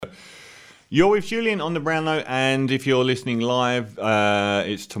You're with Julian on the Brown Note, and if you're listening live,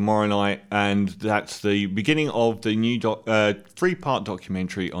 it's tomorrow night, and that's the beginning of the new three-part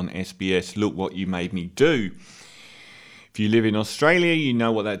documentary on SBS, Look What You Made Me Do. If you live in Australia, you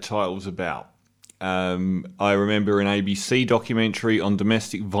know what that title's about. I remember an ABC documentary on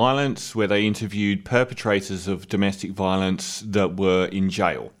domestic violence where they interviewed perpetrators of domestic violence that were in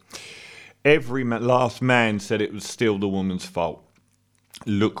jail. Every last man said it was still the woman's fault.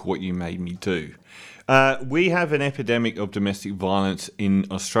 Look what you made me do. We have an epidemic of domestic violence in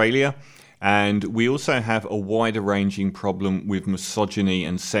Australia, and we also have a wider ranging problem with misogyny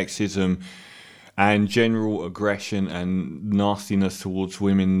and sexism and general aggression and nastiness towards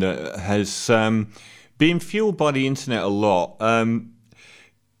women that has been fueled by the internet a lot.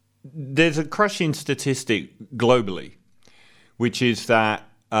 There's a crushing statistic globally, which is that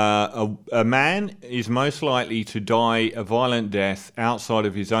a man is most likely to die a violent death outside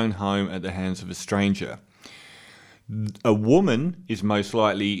of his own home at the hands of a stranger. A woman is most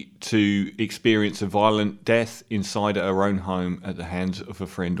likely to experience a violent death inside her own home at the hands of a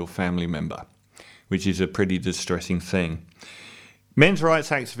friend or family member, which is a pretty distressing thing. Men's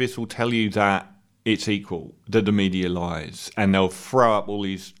rights activists will tell you that it's equal, that the media lies, and they'll throw up all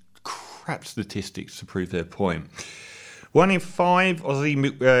these crap statistics to prove their point. 1 in 5 Aussie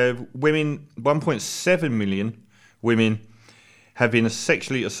women, 1.7 million women, have been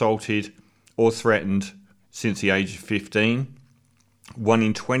sexually assaulted or threatened since the age of 15. 1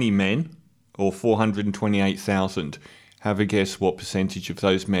 in 20 men, or 428,000, have a guess what percentage of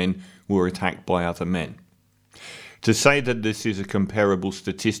those men were attacked by other men. To say that this is a comparable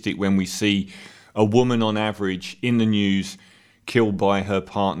statistic when we see a woman on average in the news killed by her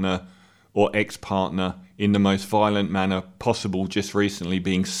partner or ex-partner in the most violent manner possible, just recently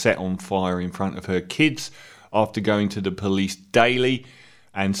being set on fire in front of her kids after going to the police daily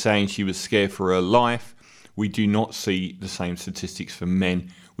and saying she was scared for her life. We do not see the same statistics for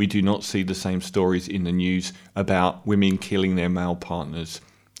men. We do not see the same stories in the news about women killing their male partners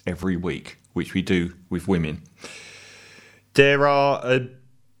every week, which we do with women. There are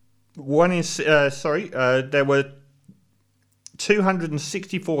there were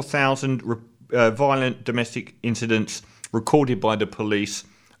 264,000 violent domestic incidents recorded by the police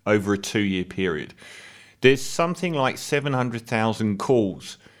over a 2-year period. There's something like 700,000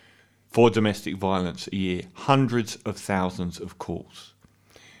 calls for domestic violence a year. Hundreds of thousands of calls.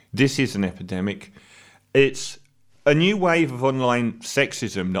 This is an epidemic. It's a new wave of online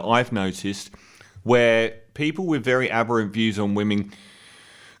sexism that I've noticed, where people with very aberrant views on women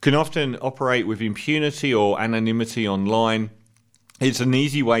can often operate with impunity or anonymity online. It's an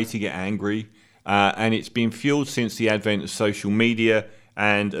easy way to get angry, and it's been fueled since the advent of social media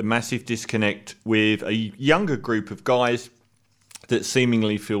and a massive disconnect with a younger group of guys that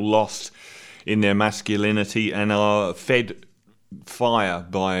seemingly feel lost in their masculinity and are fed fire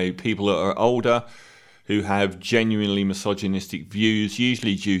by people that are older who have genuinely misogynistic views,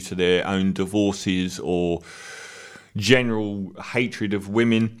 usually due to their own divorces or general hatred of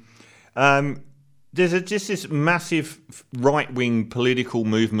women. There's just this massive right-wing political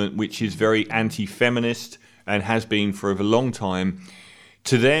movement which is very anti-feminist and has been for a long time.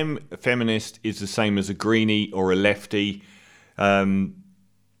 To them, a feminist is the same as a greenie or a lefty.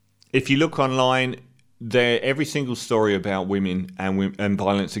 If you look online, every single story about women and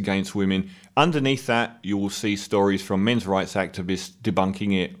violence against women, underneath that you will see stories from men's rights activists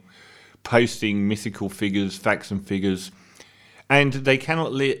debunking it, posting mythical figures, facts and figures. And they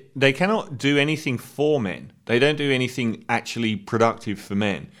cannot do anything for men. They don't do anything actually productive for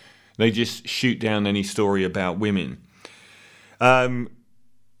men. They just shoot down any story about women. I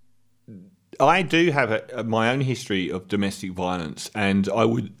do have my own history of domestic violence, and I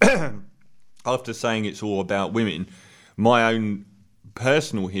would, after saying it's all about women, my own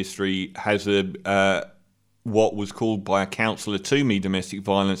personal history has what was called by a counsellor to me domestic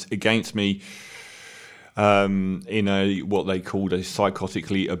violence against me. In what they called a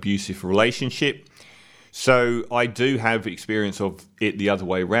psychotically abusive relationship. So I do have experience of it the other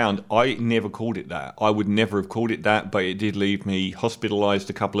way around. I never called it that. I would never have called it that, but it did leave me hospitalised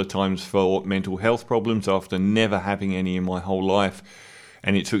a couple of times for mental health problems after never having any in my whole life,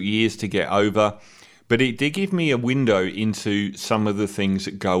 and it took years to get over. But it did give me a window into some of the things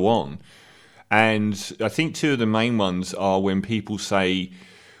that go on. And I think two of the main ones are when people say,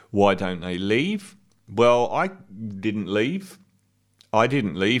 why don't they leave? Well, I didn't leave. I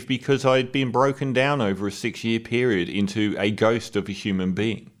didn't leave because I'd been broken down over a 6-year period into a ghost of a human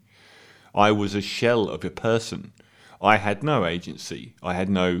being. I was a shell of a person. I had no agency. I had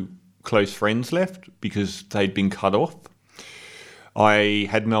no close friends left because they'd been cut off. I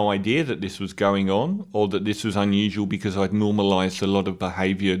had no idea that this was going on or that this was unusual because I'd normalised a lot of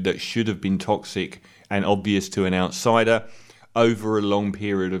behaviour that should have been toxic and obvious to an outsider over a long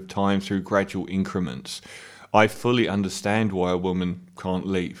period of time through gradual increments. I fully understand why a woman can't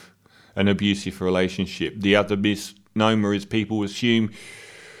leave an abusive relationship. The other misnomer is people assume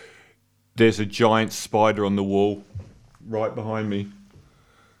there's a giant spider on the wall right behind me.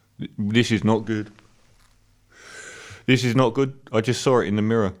 This is not good. This is not good. I just saw it in the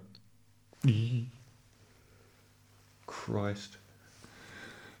mirror. Christ.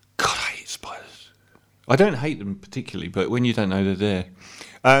 God, I hate spiders. I don't hate them particularly, but when you don't know they're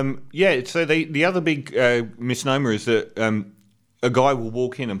there. So the other big misnomer is that a guy will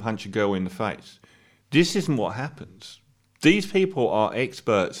walk in and punch a girl in the face. This isn't what happens. These people are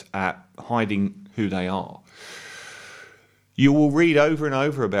experts at hiding who they are. You will read over and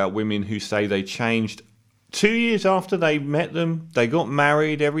over about women who say they changed 2 years after they met them, they got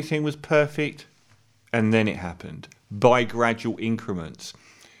married, everything was perfect, and then it happened by gradual increments.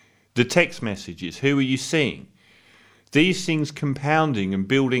 The text messages, who are you seeing? These things compounding and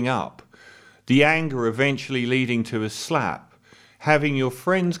building up. The anger eventually leading to a slap. Having your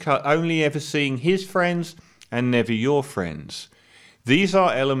friends cut, only ever seeing his friends and never your friends. These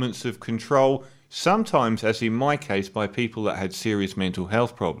are elements of control, sometimes, as in my case, by people that had serious mental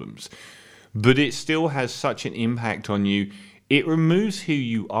health problems. But it still has such an impact on you. It removes who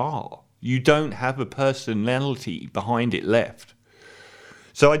you are. You don't have a personality behind it left.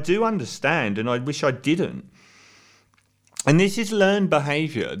 So I do understand, and I wish I didn't. And this is learned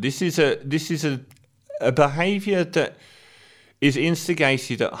behaviour. This is a behaviour that is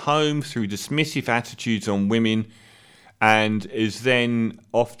instigated at home through dismissive attitudes on women and is then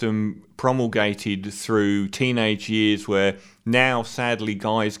often promulgated through teenage years where now, sadly,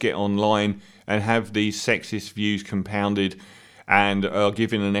 guys get online and have these sexist views compounded and are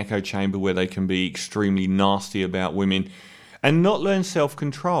given an echo chamber where they can be extremely nasty about women and not learn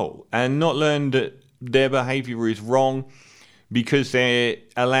self-control and not learn that their behaviour is wrong because they're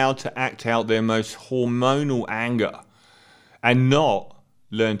allowed to act out their most hormonal anger and not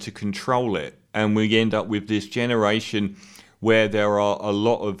learn to control it. And we end up with this generation where there are a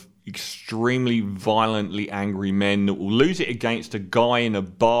lot of extremely violently angry men that will lose it against a guy in a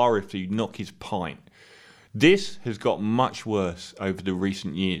bar if he knock his pint. This has got much worse over the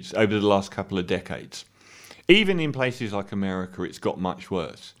recent years, over the last couple of decades. Even in places like America, it's got much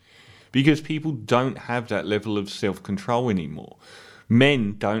worse because people don't have that level of self-control anymore.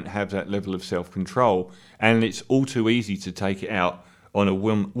 Men don't have that level of self-control, and it's all too easy to take it out on a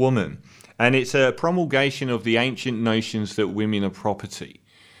woman. And it's a promulgation of the ancient notions that women are property.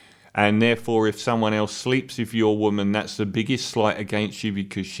 And therefore, if someone else sleeps with your woman, that's the biggest slight against you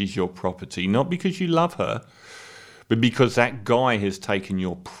because she's your property. Not because you love her, but because that guy has taken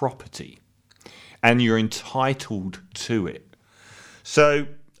your property and you're entitled to it. So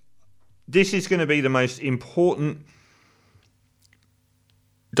this is going to be the most important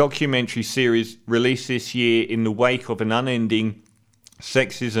documentary series released this year in the wake of an unending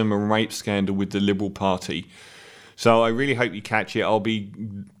sexism and rape scandal with the Liberal Party. So I really hope you catch it. I'll be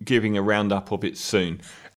giving a roundup of it soon.